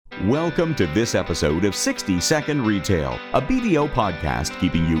Welcome to this episode of 60 Second Retail, a BDO podcast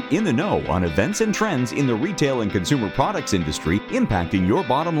keeping you in the know on events and trends in the retail and consumer products industry impacting your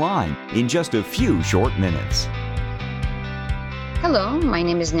bottom line in just a few short minutes. Hello, my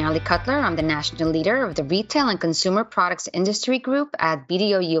name is Natalie Cutler. I'm the national leader of the Retail and Consumer Products Industry Group at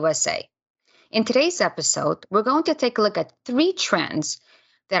BDO USA. In today's episode, we're going to take a look at 3 trends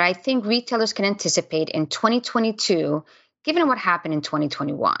that I think retailers can anticipate in 2022, given what happened in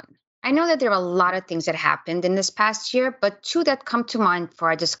 2021. I know that there are a lot of things that happened in this past year, but 2 that come to mind for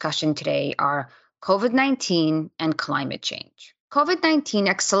our discussion today are COVID-19 and climate change. COVID-19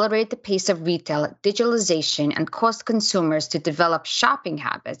 accelerated the pace of retail digitalization and caused consumers to develop shopping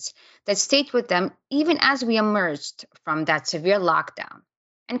habits that stayed with them even as we emerged from that severe lockdown.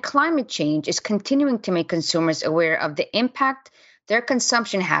 And climate change is continuing to make consumers aware of the impact their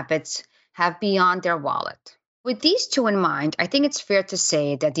consumption habits have beyond their wallet. With these 2 in mind, I think it's fair to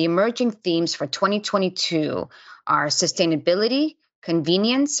say that the emerging themes for 2022 are sustainability,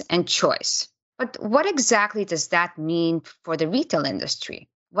 convenience, and choice. But what exactly does that mean for the retail industry?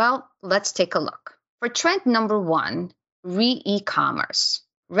 Well, let's take a look. For trend number 1, re-e-commerce.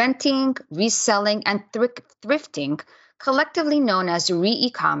 Renting, reselling, and thrifting, collectively known as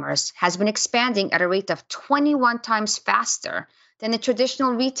re-e-commerce, has been expanding at a rate of 21 times faster than the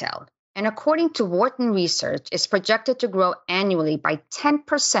traditional retail. And according to Wharton Research, is projected to grow annually by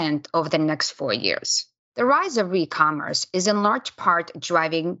 10% over the next 4 years. The rise of re-commerce is in large part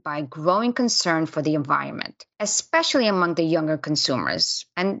driven by growing concern for the environment, especially among the younger consumers,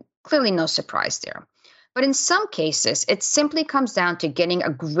 and clearly no surprise there. But in some cases, it simply comes down to getting a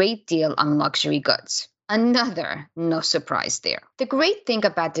great deal on luxury goods. Another no surprise there. The great thing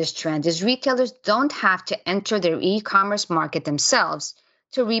about this trend is retailers don't have to enter their e-commerce market themselves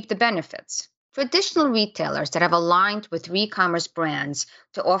to reap the benefits. Traditional retailers that have aligned with e-commerce brands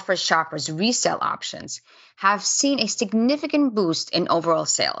to offer shoppers resale options have seen a significant boost in overall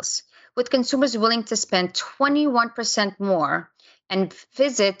sales, with consumers willing to spend 21% more and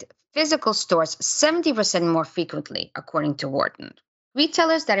visit physical stores 70% more frequently, according to Wharton.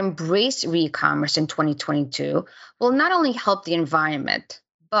 Retailers that embrace e-commerce in 2022 will not only help the environment,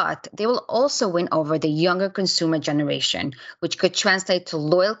 but they will also win over the younger consumer generation, which could translate to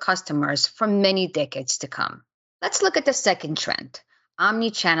loyal customers for many decades to come. Let's look at the second trend,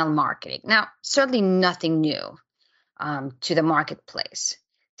 omni-channel marketing. Now, certainly nothing new to the marketplace.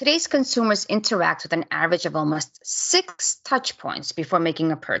 Today's consumers interact with an average of almost 6 touch points before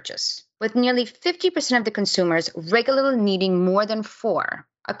making a purchase, with nearly 50% of the consumers regularly needing more than 4,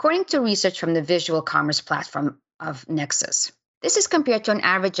 according to research from the visual commerce platform of Nexus. This is compared to an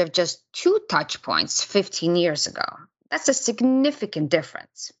average of just 2 touch points 15 years ago. That's a significant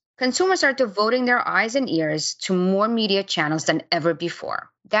difference. Consumers are devoting their eyes and ears to more media channels than ever before.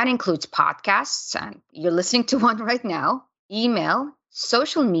 That includes podcasts, and you're listening to one right now, email,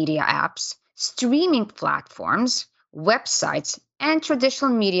 social media apps, streaming platforms, websites, and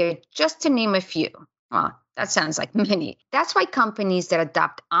traditional media, just to name a few. Well, that sounds like many. That's why companies that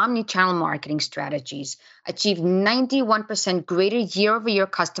adopt omni-channel marketing strategies achieve 91% greater year-over-year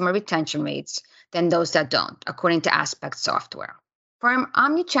customer retention rates than those that don't, according to Aspect Software. For an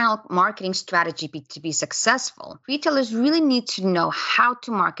omni-channel marketing strategy to be successful, retailers really need to know how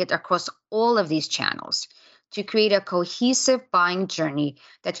to market across all of these channels to create a cohesive buying journey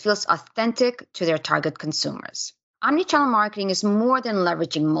that feels authentic to their target consumers. Omnichannel marketing is more than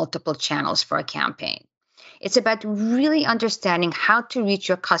leveraging multiple channels for a campaign. It's about really understanding how to reach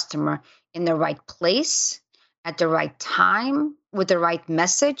your customer in the right place, at the right time, with the right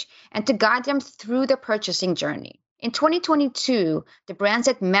message, and to guide them through the purchasing journey. In 2022, the brands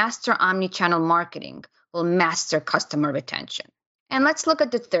that master omnichannel marketing will master customer retention. And let's look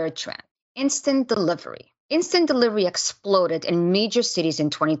at the third trend, instant delivery. Instant delivery exploded in major cities in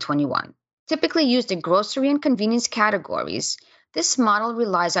 2021. Typically used in grocery and convenience categories, this model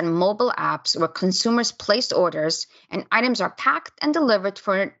relies on mobile apps where consumers place orders and items are packed and delivered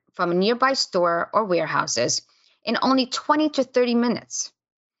from a nearby store or warehouses in only 20 to 30 minutes.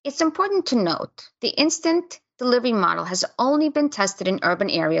 It's important to note the instant delivery model has only been tested in urban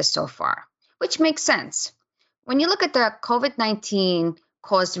areas so far, which makes sense. When you look at the COVID-19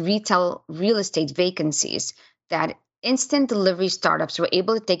 caused retail real estate vacancies that instant delivery startups were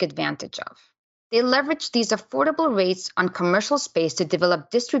able to take advantage of. They leveraged these affordable rates on commercial space to develop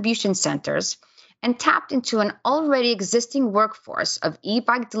distribution centers and tapped into an already existing workforce of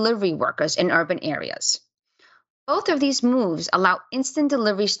e-bike delivery workers in urban areas. Both of these moves allow instant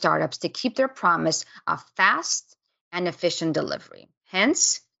delivery startups to keep their promise of fast and efficient delivery,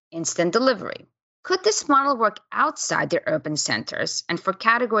 hence instant delivery. Could this model work outside the urban centers and for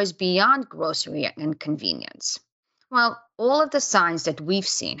categories beyond grocery and convenience? Well, all of the signs that we've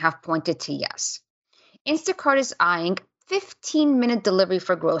seen have pointed to yes. Instacart is eyeing 15-minute delivery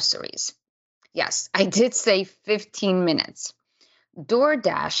for groceries. Yes, I did say 15 minutes.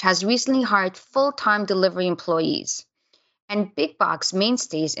 DoorDash has recently hired full-time delivery employees. And big box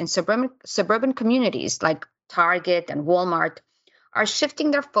mainstays in suburban communities like Target and Walmart are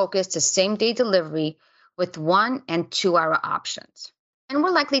shifting their focus to same-day delivery with 1 and 2 hour options. And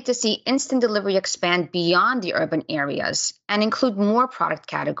we're likely to see instant delivery expand beyond the urban areas and include more product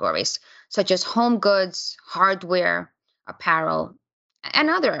categories such as home goods, hardware, apparel, and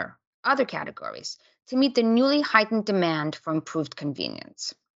other categories to meet the newly heightened demand for improved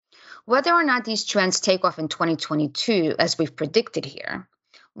convenience. Whether or not these trends take off in 2022, as we've predicted here,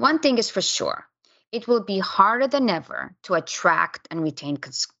 one thing is for sure. It will be harder than ever to attract and retain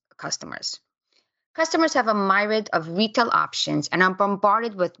customers. Customers have a myriad of retail options and are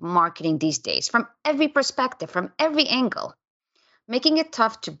bombarded with marketing these days from every perspective, from every angle, making it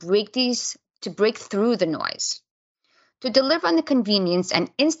tough to break through the noise. To deliver on the convenience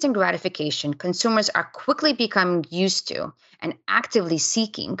and instant gratification consumers are quickly becoming used to and actively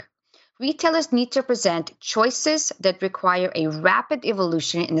seeking, retailers need to present choices that require a rapid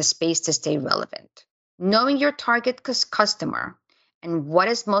evolution in the space to stay relevant. Knowing your target customer and what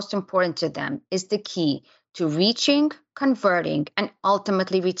is most important to them is the key to reaching, converting, and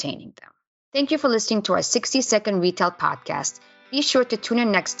ultimately retaining them. Thank you for listening to our 60-second retail podcast. Be sure to tune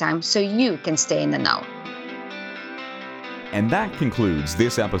in next time so you can stay in the know. And that concludes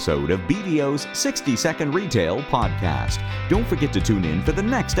this episode of BDO's 60-Second Retail Podcast. Don't forget to tune in for the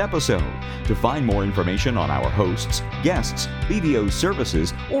next episode. To find more information on our hosts, guests, BDO's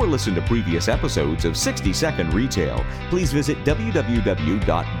services, or listen to previous episodes of 60-Second Retail, please visit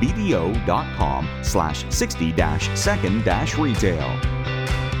www.bdo.com/60-second-retail.